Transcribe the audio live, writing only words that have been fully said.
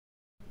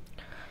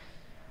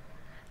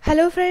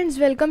Hello friends,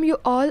 welcome you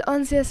all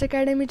on CS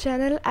Academy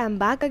channel. I am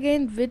back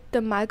again with the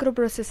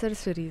microprocessor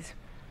series.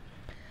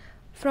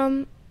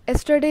 From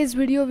yesterday's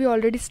video we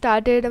already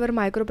started our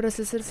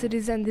microprocessor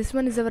series and this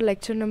one is our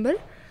lecture number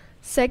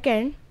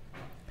 2.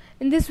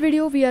 In this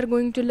video we are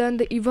going to learn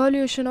the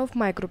evolution of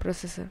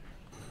microprocessor.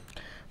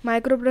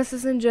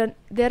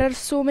 There are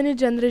so many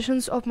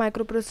generations of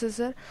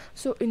microprocessor.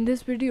 So in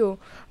this video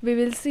we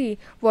will see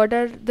what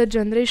are the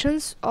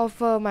generations of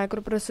a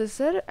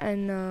microprocessor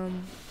and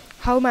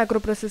how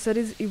microprocessor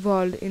is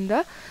evolved in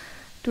the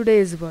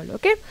today's world.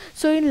 Okay,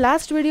 so in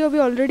last video we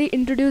already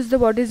introduced the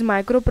what is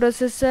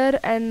microprocessor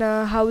and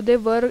how they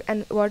work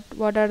and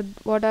what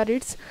are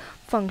its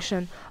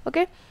function.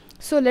 Okay,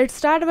 so let's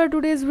start our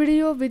today's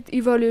video with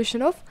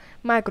evolution of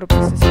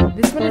microprocessor.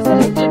 This one is the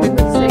lecture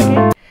number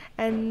 2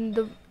 and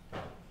the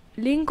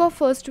link of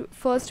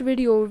first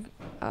video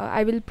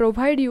I will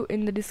provide you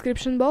in the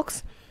description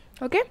box.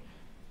 Okay,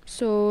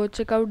 so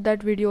check out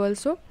that video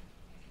also.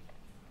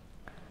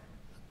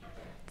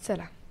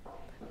 चला,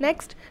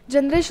 next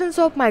generations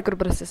of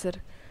microprocessor.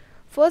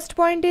 First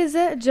point is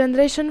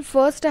generation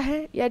first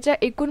आहे. याच्या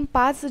एकूण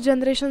 5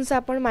 generations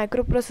आपण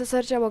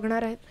मायक्रोप्रोसेसरच्या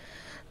बघणार आहेत.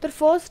 तर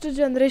first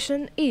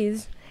generation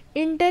is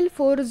Intel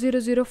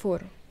 4004.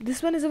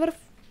 This one is our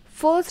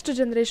first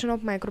generation of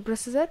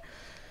microprocessor.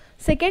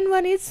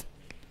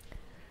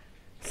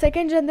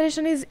 second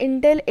generation is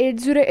Intel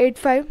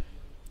 8085.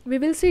 We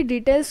will see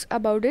details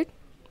about it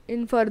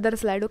in further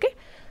slide. Okay,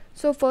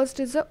 so first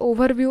is the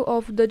overview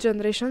of the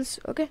generations.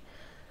 Okay,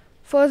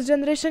 first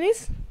generation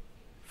is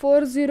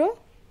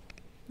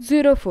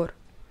 4004,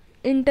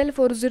 Intel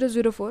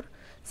 4004.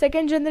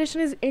 Second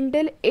generation is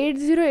Intel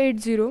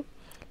 8080.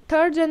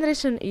 Third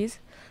generation is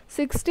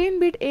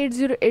 16-bit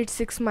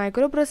 8086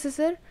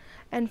 microprocessor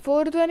and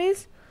fourth one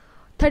is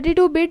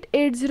 32-bit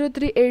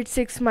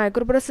 80386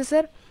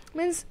 microprocessor.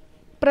 Means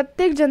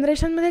प्रत्येक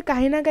जनरेशनमध्ये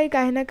काही ना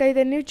काही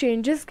त्यांनी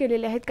changes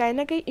केलेले आहेत, काही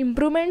ना काही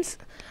इम्प्रूव्हमेंट्स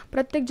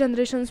प्रत्येक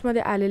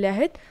जनरेशन्समध्ये आलेले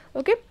आहेत.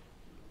 ओके,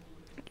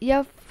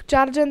 या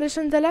 4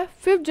 जनरेशन झाला.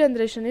 Fifth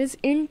generation is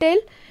Intel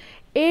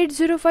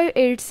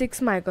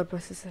 80586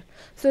 microprocessor.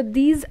 So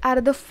these are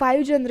the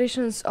 5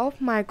 generations of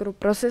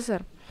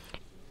microprocessor.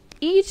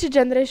 Each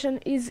generation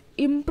is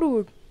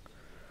improved.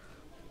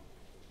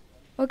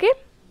 Okay,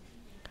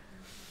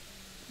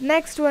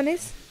 next one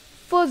is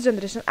first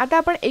generation. आता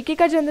आपण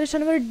एकेका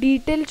जनरेशनवर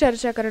डिटेल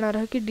चर्चा करणार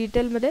आहोत की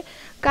डिटेलमध्ये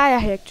काय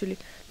आहे ॲक्च्युली.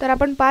 तर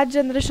आपण 5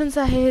 जनरेशन्स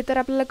आहे हे तर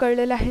आपल्याला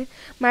कळलेलं आहे.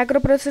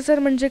 मायक्रोप्रोसेसर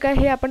म्हणजे काय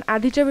हे आपण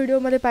आधीच्या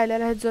व्हिडिओमध्ये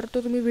पाहिलेलं आहे. जर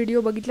तो तुम्ही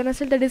व्हिडिओ बघितला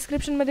नसेल तर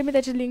डिस्क्रिप्शनमध्ये मी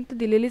त्याची लिंक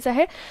दिलेलीच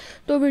आहे,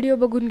 तो व्हिडिओ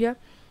बघून घ्या.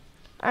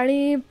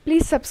 आणि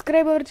please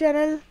subscribe our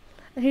channel,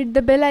 hit the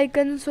bell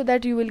icon so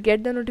that you will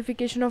get the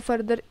notification of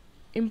further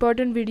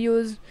important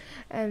videos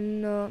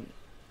and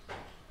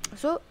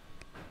so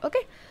okay,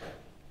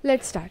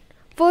 let's start.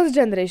 First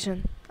generation.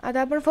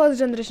 आता आपण फर्स्ट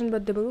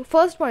जनरेशनबद्दल बघू.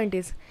 First point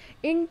is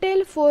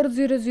Intel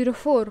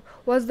 4004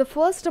 was the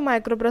first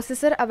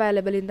microprocessor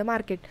available in the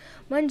market.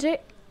 म्हणजे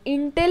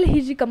Intel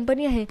ही जी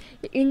company आहे,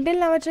 Intel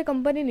नावाच्या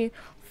कंपनीने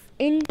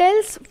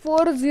entails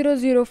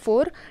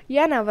 4004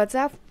 या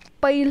नावाचा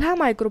पहिला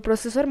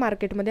मायक्रोप्रोसेसर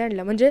मार्केटमध्ये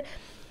आणला. म्हणजे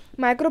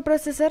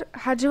मायक्रोप्रोसेसर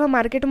हा जेव्हा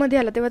मार्केटमध्ये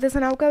आला तेव्हा त्याचं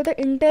नाव काय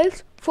होतं,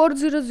 entails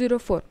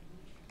 4004.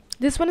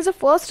 This one is a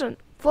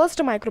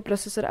first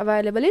microprocessor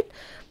available in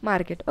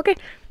market. Okay,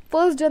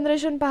 first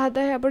generation पाहत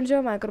आहे आपण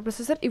जेव्हा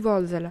मायक्रोप्रोसेसर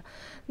इव्हॉल्व झाला.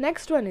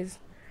 Next one is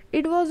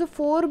it was a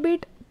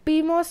 4-bit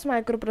PMOS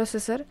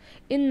microprocessor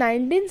in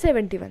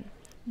 1971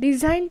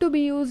 design to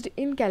be used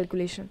in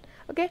calculation.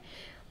 Okay,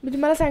 मी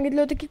तुम्हाला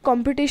सांगितलं होतं की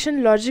computation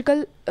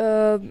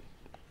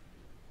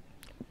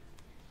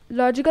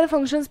logical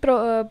functions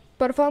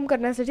perform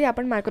करण्यासाठी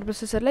आपण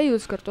मायक्रोप्रोसेसरला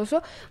यूज करतो. सो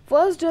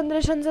फर्स्ट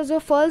जनरेशनचा जो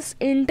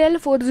फर्स्ट इंटेल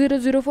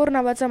 4004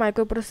 नावाचा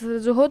मायक्रोप्रोसेसर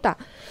जो होता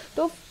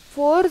तो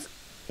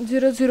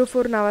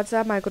 4004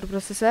 नावाचा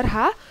मायक्रोप्रोसेसर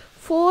हा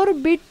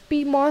 4-bit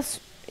PMOS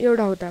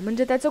एवढा होता.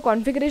 म्हणजे त्याचं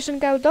कॉन्फिगरेशन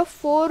काय होतं,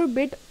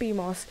 4-bit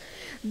PMOS.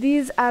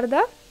 These R the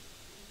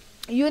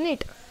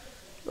unit.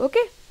 Okay,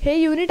 हे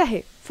युनिट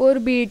आहे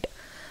 4-bit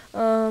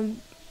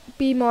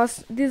PMOS.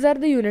 These R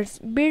the units.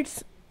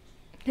 Bits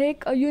हे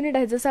एक युनिट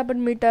आहे, जसं आपण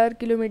मीटर,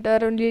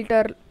 किलोमीटर,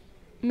 लिटर,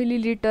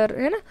 मिलीलिटर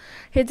है ना,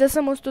 हे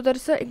जसं मोजतो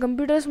तसं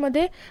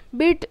कम्प्युटर्समध्ये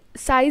बिट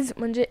साईज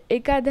म्हणजे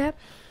एखाद्या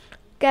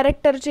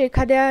कॅरेक्टरची,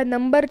 एखाद्या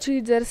नंबरची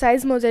जर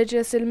साईज मोजायची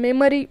असेल,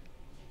 मेमरी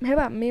हे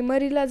बा,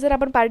 मेमरीला जर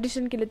आपण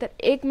पार्टिशन केले तर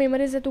एक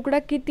मेमरीचा तुकडा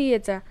किती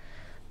याचा,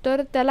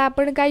 तर त्याला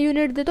आपण काय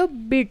युनिट देतो,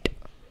 बिट.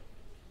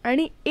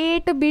 आणि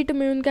 8 बीट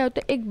मिळून काय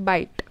होतं, एक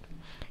बाईट.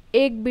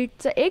 एक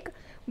बीटचा एक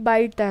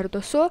बाईट तयार होतो.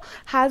 सो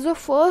हा जो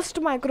फर्स्ट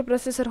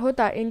मायक्रोप्रोसेसर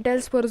होता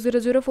इंटेल्स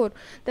 4004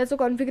 त्याचं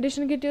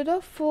कॉन्फिगरेशन किती होतं,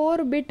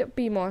 4-bit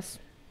PMOS.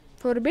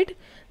 4 bit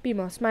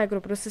PMOS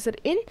microprocessor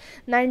in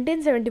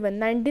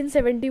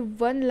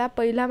 1971ला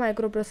पहिला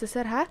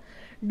मायक्रोप्रोसेसर हा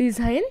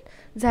डिझाईन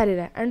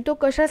झालेला आहे. आणि तो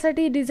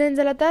कशासाठी डिझाईन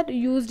झाला तर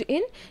यूज्ड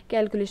इन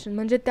कॅल्क्युलेशन.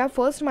 म्हणजे त्या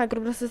फर्स्ट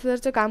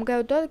मायक्रोप्रोसेसरचं काम काय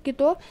होतं की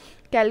तो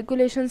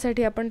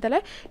कॅल्क्युलेशनसाठी आपण त्याला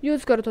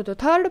यूज करत होतो.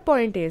 Third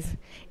point is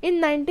in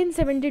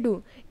 1972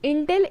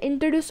 Intel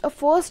introduce a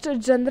first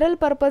general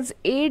purpose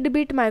 8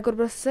 bit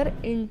microprocessor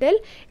Intel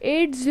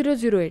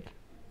 8008.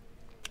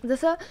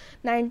 जसं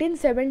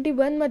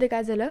 1971मध्ये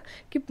काय झालं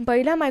की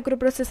पहिला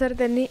मायक्रोप्रोसेसर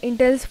त्यांनी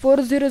इंटेल्स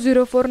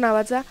 4004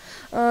 नावाचा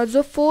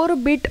जो 4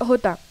 बीट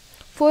होता,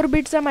 4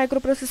 बीटचा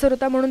मायक्रोप्रोसेसर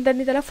होता म्हणून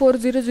त्यांनी त्याला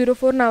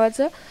 4004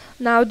 नावाचं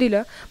नाव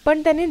दिलं.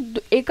 पण त्यांनी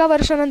एका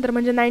वर्षानंतर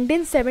म्हणजे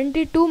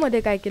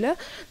 1972मध्ये काय केलं,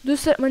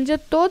 दुसरं म्हणजे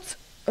तोच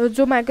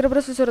जो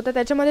मायक्रोप्रोसेसर होता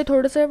त्याच्यामध्ये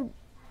थोडंसं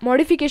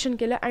मॉडिफिकेशन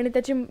केलं आणि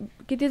त्याची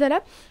किती झाला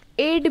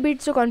 8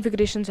 बीटचं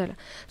कॉन्फिगरेशन झालं.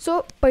 सो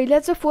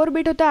पहिल्याचं 4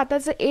 बीट होतं,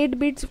 आताचं 8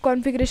 बीटचं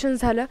कॉन्फिगरेशन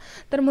झालं.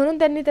 तर म्हणून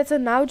त्यांनी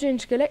त्याचं नाव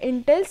चेंज केलं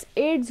इंटेल्स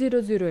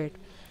 8008.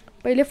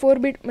 पहिले 4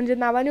 बीट म्हणजे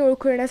नावाने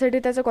ओळखू येण्यासाठी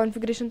त्याचं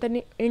कॉन्फिगरेशन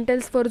त्यांनी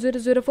इंटेल्स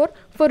 4004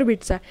 4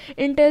 बीटचा,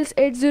 इंटेल्स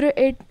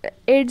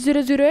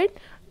 8008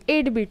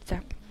 8 बीटचा,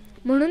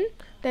 म्हणून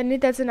त्यांनी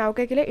त्याचं नाव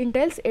काय केलं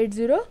इंटेल्स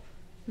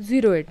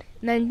 8008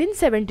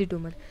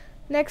 1972मध्ये.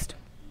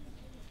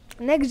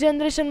 नेक्स्ट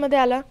जनरेशनमध्ये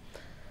आला.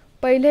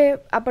 पहिले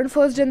आपण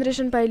फर्स्ट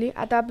जनरेशन पाहिली,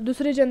 आता आपण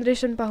दुसरी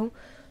जनरेशन पाहू,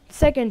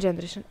 सेकंड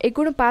जनरेशन.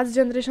 एकूण 5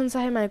 जनरेशन्स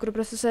आहे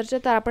मायक्रोप्रोसेसरचे,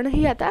 तर आपण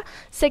ही आता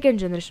सेकंड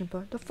जनरेशन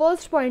पाहू. तर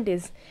first point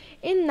is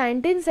in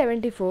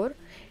 1974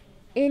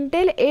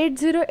 Intel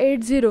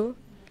 8080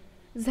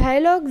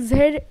 झायलॉग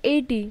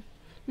Z80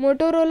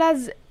 Motorola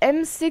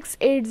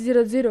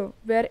M6800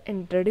 wear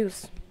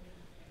introduce.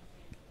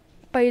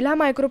 पहिला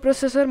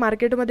मायक्रोप्रोसेसर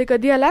मार्केटमध्ये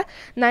कधी आला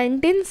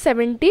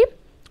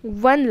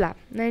 1971ला.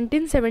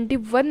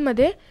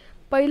 1971मध्ये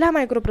पहिला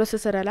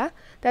मायक्रोप्रोसेसर आला,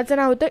 त्याचं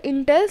नाव होतं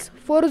इंटेल्स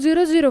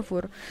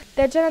 4004.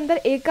 त्याच्यानंतर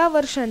एका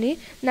वर्षांनी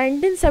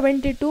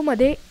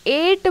 1972मध्ये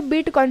 8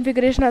 बीट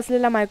कॉन्फिगरेशन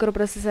असलेला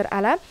मायक्रोप्रोसेसर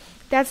आला,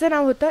 त्याचं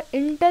नाव होतं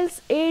इंटेल्स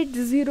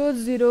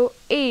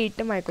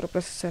 8008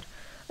 मायक्रोप्रोसेसर.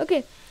 ओके,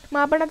 मग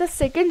आपण आता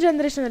सेकंड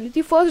जनरेशन आली,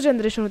 ती फर्स्ट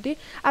जनरेशन होती.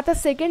 आता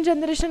सेकंड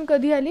जनरेशन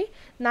कधी आली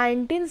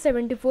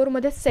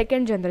 1974मध्ये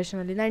सेकंड जनरेशन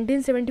आली.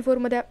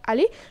 1974मध्ये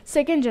आली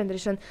सेकंड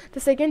जनरेशन. तर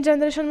सेकंड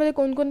जनरेशनमध्ये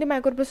कोणकोणते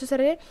मायक्रोप्रोसेसर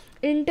आहे,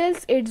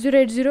 इंटेल्स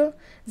 8080,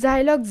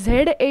 झायलॉग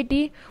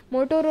Z80,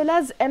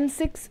 मोटोरोलाज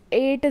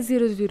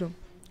M6800.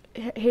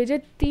 हे जे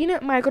 3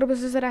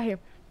 मायक्रोप्रोसेसर आहे,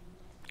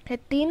 हे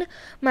 3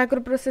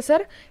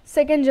 मायक्रोप्रोसेसर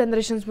सेकंड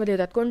जनरेशन्समध्ये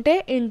येतात. कोणते,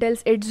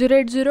 entails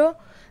 8080,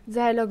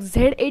 झायलॉग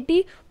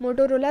Z80,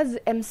 Motorola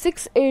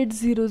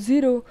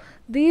M6800.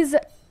 These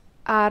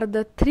are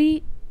the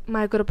 3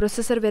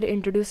 microprocessor were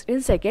introduced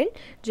in second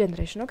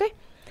generation. Okay,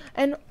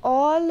 and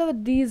all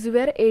of these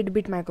were 8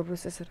 bit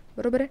microprocessor.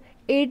 बरोबर आहे,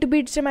 8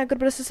 बीटचे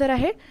मायक्रोप्रोसेसर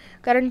आहे,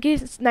 कारण की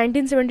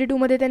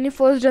 1972मध्ये त्यांनी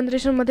फर्स्ट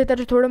जनरेशनमध्ये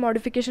त्याचं थोडं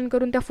मॉडिफिकेशन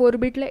करून त्या 4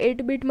 बीटला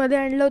 8 बीटमध्ये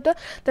आणलं होतं.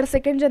 तर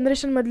सेकंड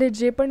जनरेशनमधले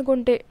जे पण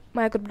कोणते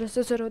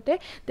मायक्रोप्रोसेसर होते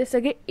ते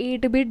सगळे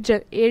 8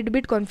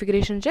 बीट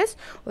कॉन्फिगरेशनचेच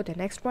होते.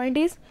 Next point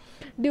is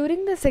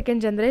during the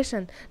second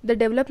generation the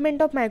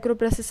development of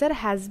microprocessor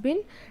has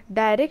bin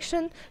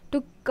direction to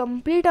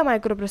complete a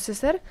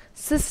microprocessor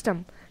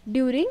system.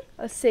 During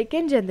a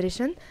second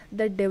generation,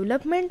 the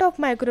development of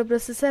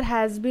microprocessor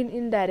has been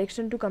in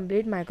direction to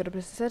complete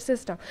microprocessor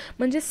system.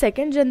 म्हणजे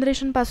second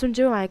जनरेशनपासून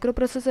जेव्हा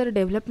microprocessor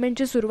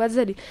डेव्हलपमेंटची सुरुवात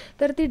झाली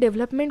तर ती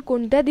development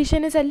कोणत्या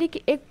दिशेने चालली की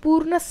एक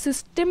पूर्ण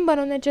सिस्टीम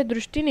बनवण्याच्या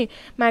दृष्टीने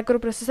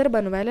मायक्रोप्रोसेसर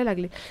बनवायला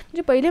लागले.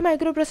 म्हणजे पहिले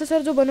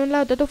मायक्रोप्रोसेसर जो बनवला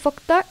होता तो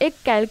फक्त एक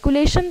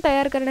कॅल्क्युलेशन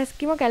तयार करण्यास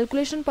किंवा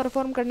कॅल्क्युलेशन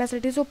परफॉर्म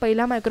करण्यासाठी जो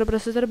पहिला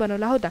मायक्रोप्रोसेसर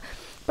बनवला होता.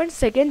 पण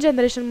सेकंड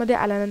जनरेशनमध्ये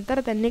आल्यानंतर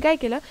त्यांनी काय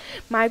केलं,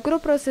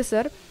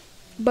 मायक्रोप्रोसेसर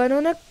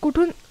बनवणं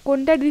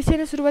कोणत्या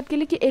दिशेने सुरुवात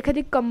केली की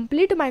एखादी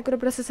कंप्लीट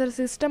मायक्रोप्रोसेसर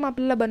सिस्टम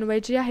आपल्याला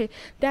बनवायची आहे,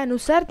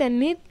 त्यानुसार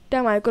त्यांनी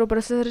त्या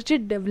मायक्रोप्रोसेसरची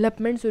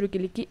डेव्हलपमेंट सुरू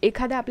केली की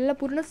एखाद्या आपल्याला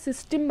पूर्ण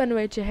सिस्टीम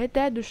बनवायची आहे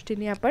त्या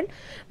दृष्टीने आपण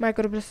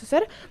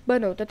मायक्रोप्रोसेसर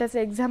बनवतो. त्याचं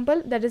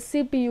example that is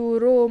CPU,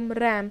 Rome,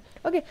 RAM.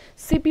 Okay,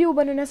 CPU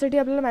बनवण्यासाठी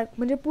आपल्याला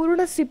म्हणजे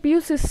पूर्ण CPU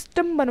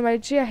सिस्टम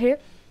बनवायची आहे,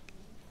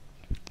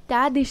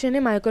 त्या दिशेने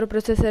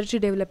मायक्रोप्रोसेसरची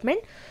डेव्हलपमेंट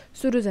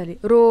सुरू झाली.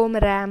 Rome,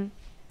 RAM.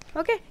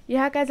 ओके,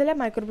 ह्या काय झाल्या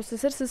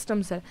मायक्रोप्रोसेसर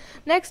सिस्टम झाल्या.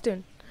 Next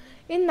in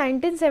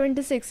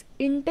 1976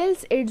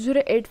 entails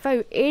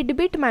 8085 8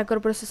 bit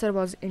microprocessor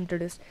was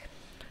introduce.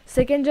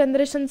 Second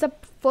जनरेशनचा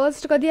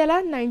first कधी आला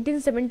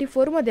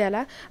 1974मध्ये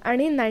आला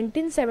आणि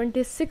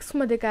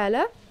 1976मध्ये काय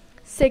आला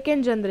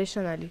सेकंड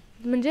जनरेशन आली.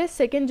 म्हणजे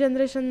सेकंड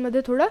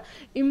जनरेशनमध्ये थोडं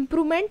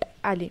इम्प्रूव्हमेंट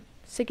आली.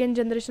 सेकंड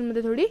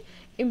जनरेशनमध्ये थोडी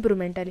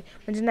इम्प्रूव्हमेंट आली.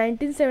 म्हणजे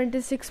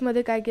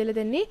 1976मध्ये काय केलं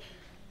त्यांनी,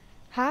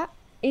 हा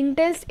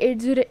इंटेल्स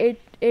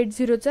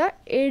 8080चा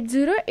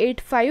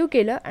 8085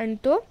 केलं आणि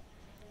तो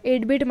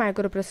 8 बीट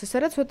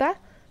मायक्रोप्रोसेसरच होता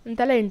आणि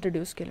त्याला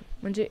इंट्रोड्यूस केलं.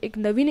 म्हणजे एक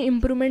नवीन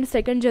इम्प्रूव्हमेंट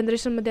सेकंड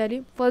जनरेशनमध्ये आली.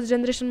 फर्स्ट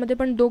जनरेशनमध्ये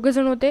पण 2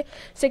 जण होते,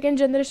 सेकंड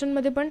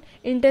जनरेशनमध्ये पण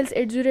इंटेल्स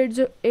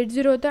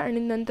 8080 होतं आणि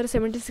नंतर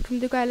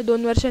 76मध्ये काय आलं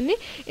 2 वर्षांनी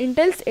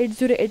इंटेल्स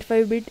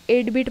 8085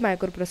 8 बीट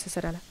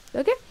मायक्रोप्रोसेसर आला.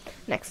 Okay,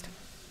 next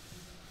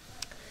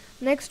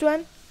next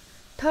one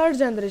third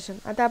generation.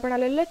 आता आपण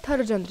आलेलं आहे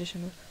third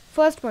जनरेशनवर.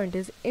 First point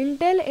is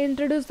Intel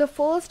introduce the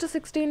first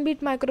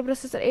 16-bit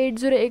microprocessor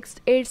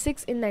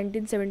 8086 in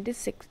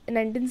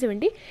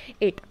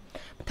 1978.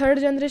 Third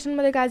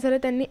जनरेशनमध्ये काय झालं,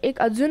 त्यांनी एक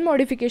अजून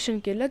मॉडिफिकेशन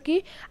केलं की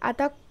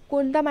आता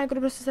कोणता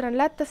मायक्रोप्रोसेसर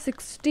आणला, तर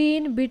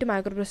 16-bit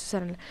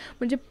मायक्रोप्रोसेसर आणला.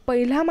 म्हणजे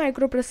पहिला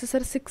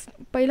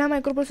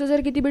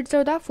मायक्रोप्रोसेसर किती बिटचा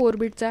होता, 4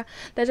 बिटचा.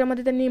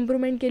 त्याच्यामध्ये त्यांनी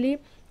इम्प्रूव्हमेंट केली,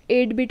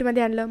 8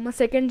 बिटमध्ये आणलं. मग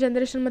सेकंड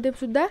जनरेशनमध्ये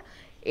सुद्धा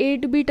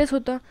 8 बिटच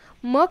होतं.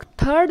 मग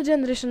थर्ड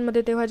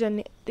जनरेशनमध्ये तेव्हा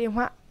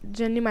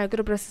ज्यांनी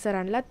मायक्रोप्रोसेसर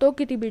आणला तो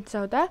किती बिटचा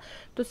होता,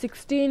 तो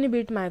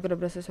 16-bit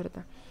मायक्रोप्रोसेसर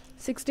होता.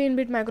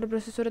 16-bit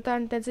मायक्रोप्रोसेसर होता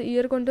आणि त्याचं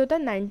इयर कोणतं होतं,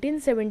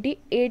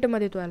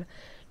 1978मध्ये तो आला.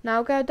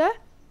 नाव काय होतं,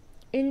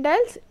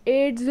 इंटेल्स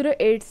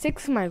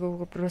 8086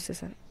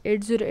 मायक्रोप्रोसेसर.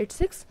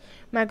 8086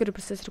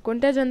 मायक्रोप्रोसेसर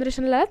कोणत्या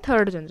जनरेशनला आला,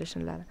 थर्ड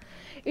जनरेशनला आला.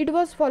 It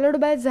was followed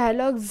by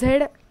झायलॉग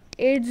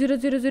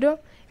Z8000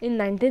 in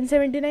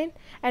 1979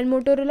 and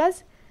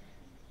Motorola's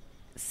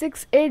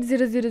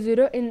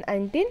 68000 in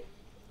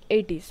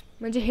 1980s.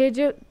 म्हणजे हे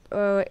जे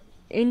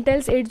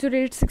इंटेल्स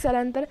 8086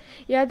 आल्यानंतर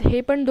यात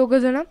हे पण दोघं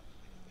जण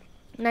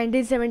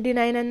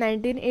 1979 आणि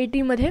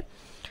 1980मध्ये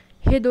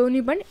हे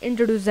दोन्ही पण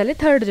इंट्रोड्यूस झाले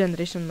थर्ड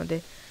जनरेशनमध्ये.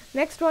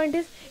 Next point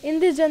is in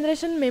this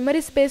generation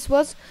memory space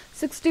was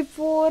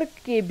 64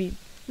 KB.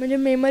 म्हणजे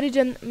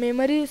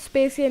मेमरी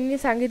स्पेस यांनी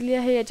सांगितली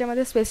आहे,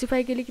 याच्यामध्ये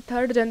स्पेसिफाय केली की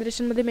थर्ड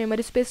जनरेशनमध्ये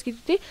मेमरी स्पेस किती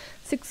होती,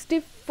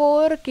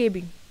 64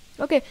 KB.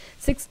 ओके,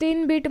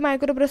 16-bit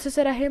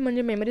मायक्रोप्रोसेसर आहे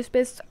म्हणजे मेमरी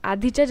स्पेस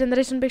आधीच्या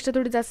जनरेशनपेक्षा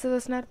थोडी जास्तच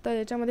असणार. तर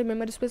याच्यामध्ये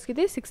मेमरी स्पेस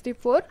किती,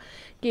 64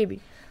 KB.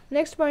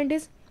 Next point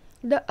is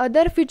the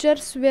other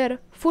features wear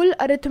full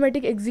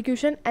arithmetic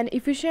execution and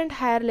efficient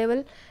higher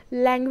level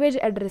language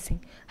addressing.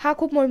 हा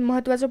खूप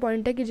महत्त्वाचा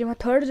पॉईंट आहे की जेव्हा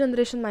थर्ड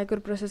जनरेशन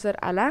मायक्रोप्रोसेसर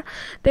आला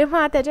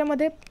तेव्हा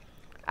त्याच्यामध्ये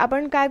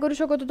आपण काय करू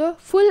शकत होतो,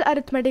 फुल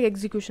अरिथमॅटिक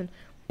एक्झिक्युशन.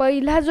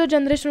 पहिला जो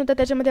जनरेशन होता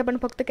त्याच्यामध्ये आपण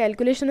फक्त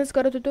कॅल्क्युलेशनच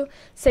करत होतो.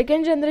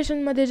 सेकंड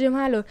जनरेशनमध्ये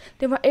जेव्हा आलो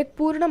तेव्हा एक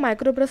पूर्ण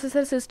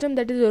microprocessor system,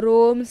 that is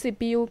Rome,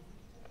 CPU,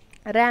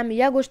 RAM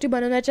या गोष्टी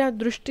बनवण्याच्या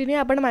दृष्टीने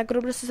आपण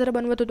मायक्रोप्रोसेसर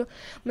बनवत होतो.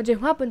 मग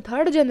जेव्हा आपण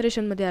थर्ड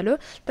जनरेशनमध्ये आलो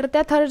तर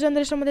त्या थर्ड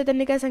जनरेशनमध्ये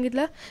त्यांनी काय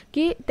सांगितलं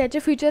की त्याचे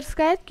फीचर्स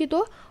काय आहेत की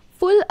तो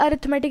फुल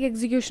अरिथमॅटिक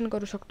एक्झिक्युशन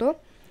करू शकतो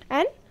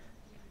and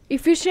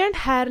efficient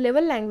higher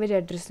level language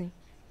addressing.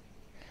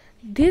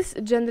 This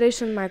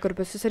generation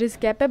microprocessor is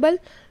capable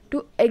to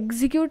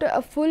execute a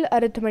full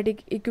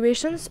arithmetic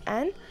equations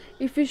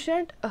and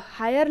efficient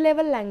higher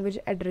level language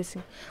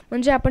addressing.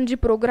 म्हणजे आपण जी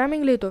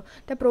प्रोग्रामिंग लिहितो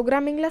त्या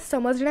प्रोग्रामिंगला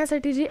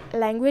समजण्यासाठी जी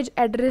लँग्वेज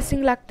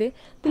ॲड्रेसिंग लागते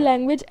ती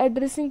लँग्वेज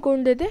ॲड्रेसिंग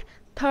कोण देते,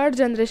 थर्ड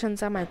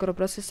जनरेशनचा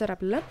मायक्रोप्रोसेसर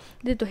आपल्याला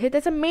देतो. हे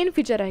त्याचं मेन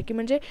फीचर आहे की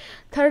म्हणजे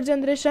third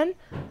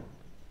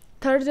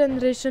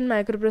generation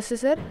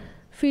microprocessor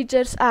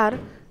features R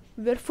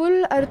were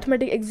full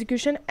arithmetic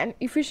execution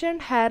and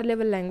efficient higher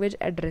level language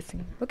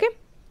addressing. Okay,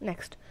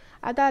 next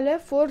आता आलं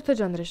fourth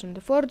generation.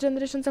 Fourth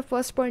जनरेशनचा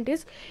first point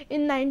is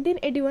in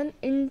 1981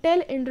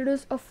 Intel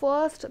introduce a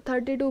first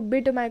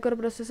 32-bit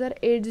microprocessor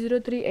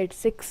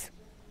 80386.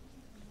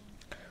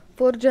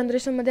 Fourth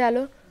जनरेशनमध्ये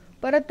आलो,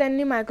 परत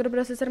त्यांनी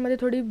मायक्रोप्रोसेसरमध्ये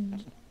थोडी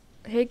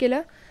हे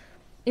केलं,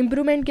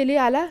 improvement केली,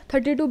 आला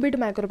 32-bit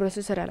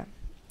मायक्रोप्रोसेसर आला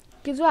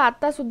की जो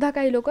आत्तासुद्धा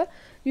काही लोक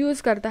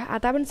यूज करतात.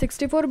 आता आपण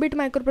 64-bit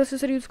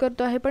मायक्रोप्रोसेसर यूज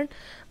करतो आहे, पण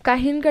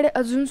काहींकडे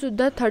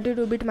अजूनसुद्धा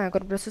 32-bit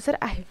मायक्रोप्रोसेसर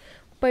आहे.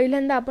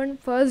 पहिल्यांदा आपण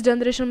फर्स्ट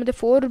जनरेशनमध्ये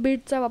 4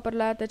 बिटचा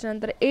वापरला,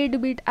 त्याच्यानंतर 8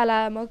 बिट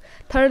आला, मग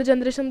थर्ड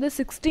जनरेशनमध्ये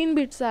 16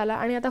 बिटचा आला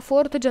आणि आता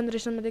फोर्थ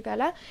जनरेशनमध्ये काय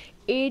आला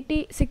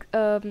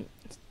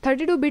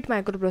 32-bit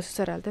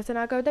मायक्रोप्रोसेसर आला. त्याचं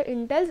नाव काय होतं,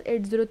 entails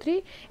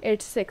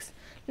 80386.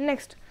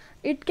 Next,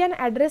 it can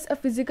address a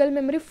physical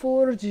memory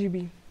 4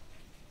 GB.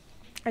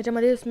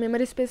 याच्यामध्ये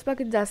मेमरी स्पेस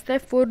किती जास्त आहे,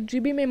 4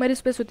 GB मेमरी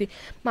स्पेस होती.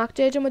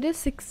 मागच्या याच्यामध्ये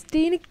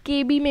 16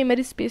 KB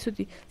मेमरी स्पेस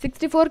होती,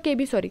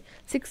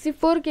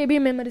 64 KB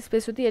मेमरी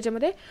स्पेस होती.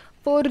 याच्यामध्ये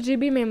 4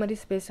 GB मेमरी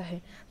स्पेस आहे.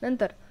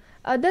 नंतर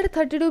other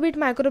 32-bit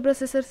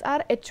मायक्रोप्रोसेसर्स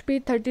R HP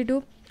 32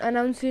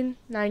 announce in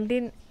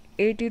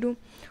 1982.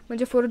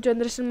 म्हणजे फोर्थ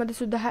जनरेशनमध्ये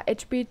सुद्धा हा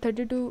HP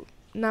 32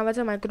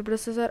 नावाचा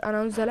मायक्रोप्रोसेसर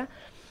अनाऊन्स झाला.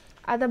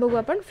 आता बघू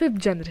आपण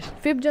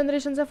fifth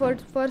जनरेशनचा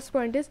first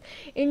point is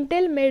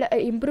Intel made a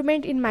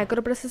improvement in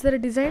microprocessor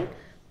design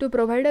to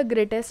provide a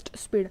greatest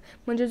speed.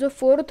 म्हणजे जो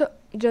फोर्थ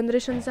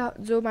जनरेशनचा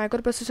जो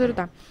मायक्रोप्रोसेसर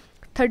होता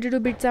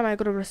 32-bitचा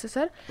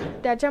मायक्रोप्रोसेसर,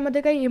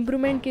 त्याच्यामध्ये काही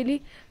इम्प्रूव्हमेंट केली,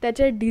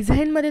 त्याच्या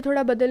डिझाईनमध्ये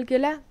थोडा बदल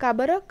केला. का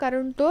बरं,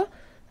 कारण तो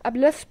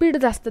आपल्याला स्पीड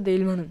जास्त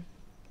देईल म्हणून.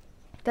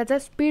 त्याचा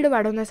स्पीड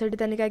वाढवण्यासाठी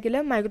त्यांनी काय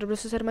केलं,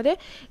 मायक्रोप्रोसेसरमध्ये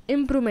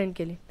इम्प्रूव्हमेंट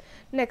केली.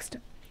 Next,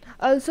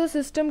 also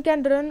system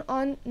can run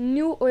on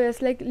new OS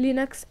like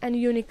Linux and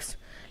Unix.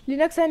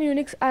 Linux and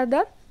Unix are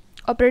the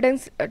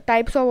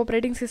types of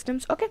operating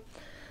systems. Okay,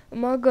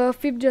 मग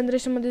फिफ्थ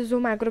जनरेशनमध्ये जो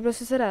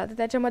मायक्रोप्रोसेसर आला तर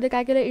त्याच्यामध्ये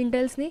काय केलं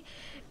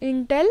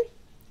Intel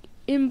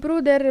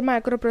improve there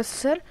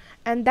microprocessor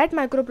and that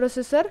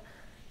microprocessor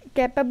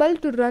capable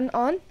to run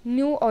on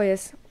new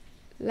OS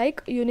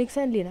like Unix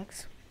and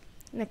Linux.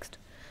 Next,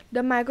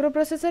 the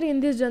microprocessor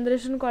in this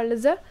generation called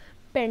as a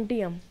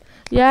Pentium.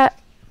 या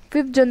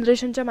fifth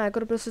जनरेशनच्या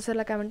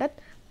मायक्रोप्रोसेसरला काय म्हणतात,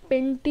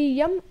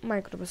 पेंटियम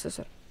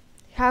मायक्रोप्रोसेसर.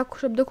 हा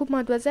शब्द खूप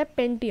महत्त्वाचा आहे,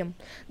 Pentium.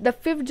 The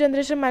 5th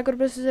generation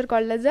microprocessor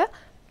called as a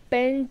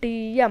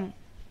Pentium.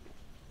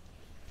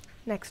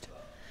 Next,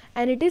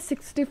 and it is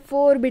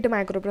 64 bit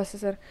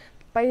microprocessor.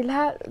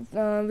 पहिला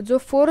जो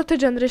 4th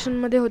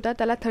जनरेशनमध्ये होता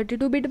त्याला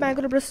 32 बिट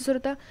मायक्रोप्रोसेसर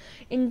होता.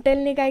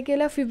 इंटेलने काय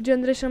केलं, 5th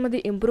जनरेशनमध्ये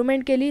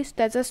इम्प्रूव्हमेंट केली,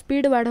 त्याचा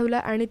स्पीड वाढवला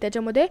आणि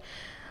त्याच्यामध्ये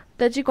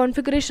त्याची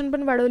कॉन्फिगरेशन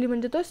पण वाढवली,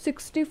 म्हणजे तो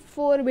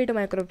 64 बिट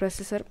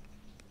मायक्रोप्रोसेसर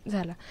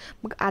झाला.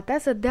 मग आता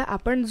सध्या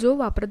आपण जो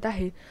वापरत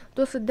आहे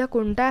तो सध्या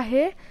कोणता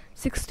आहे,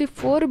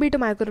 64 बिट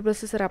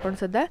मायक्रोप्रोसेसर आपण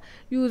सध्या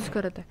यूज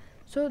करत आहे.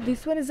 So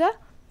this one is a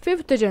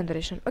 5th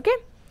generation. Okay,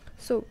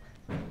 so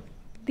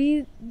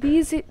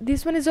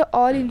this one is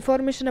all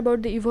information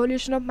about the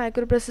evolution of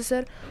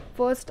microprocessor.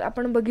 First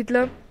आपण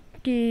बघितलं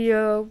की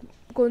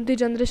कोणती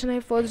जनरेशन आहे,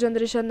 1st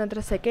जनरेशन, नंतर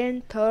 2nd,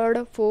 3rd,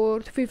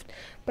 4th, 5th.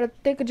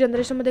 प्रत्येक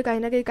जनरेशनमध्ये काही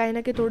ना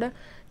काही थोडं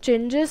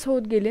चेंजेस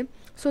होत गेले.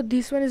 So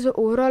this one is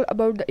overall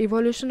about the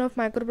evolution of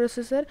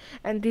microprocessor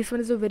and this one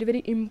is a very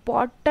very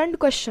important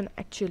question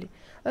actually.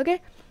 Okay,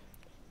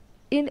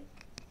 in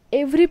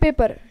every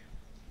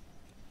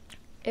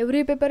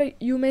paper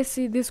you may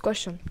see this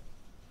question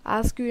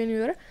ask you in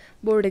your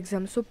board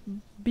exam. So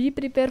be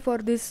prepared for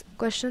this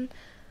question.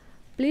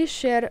 Please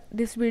share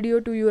this video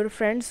to your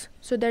friends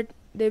so that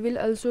they will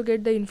also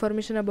get the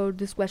information about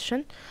this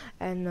question,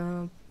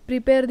 and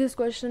prepare this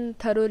question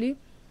thoroughly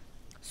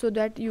so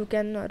that you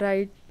can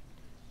write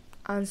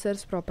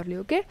answers properly.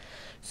 Okay,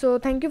 so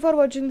thank you for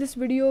watching this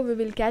video.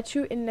 We will catch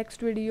you in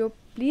next video.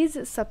 Please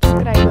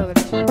subscribe our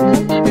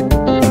channel.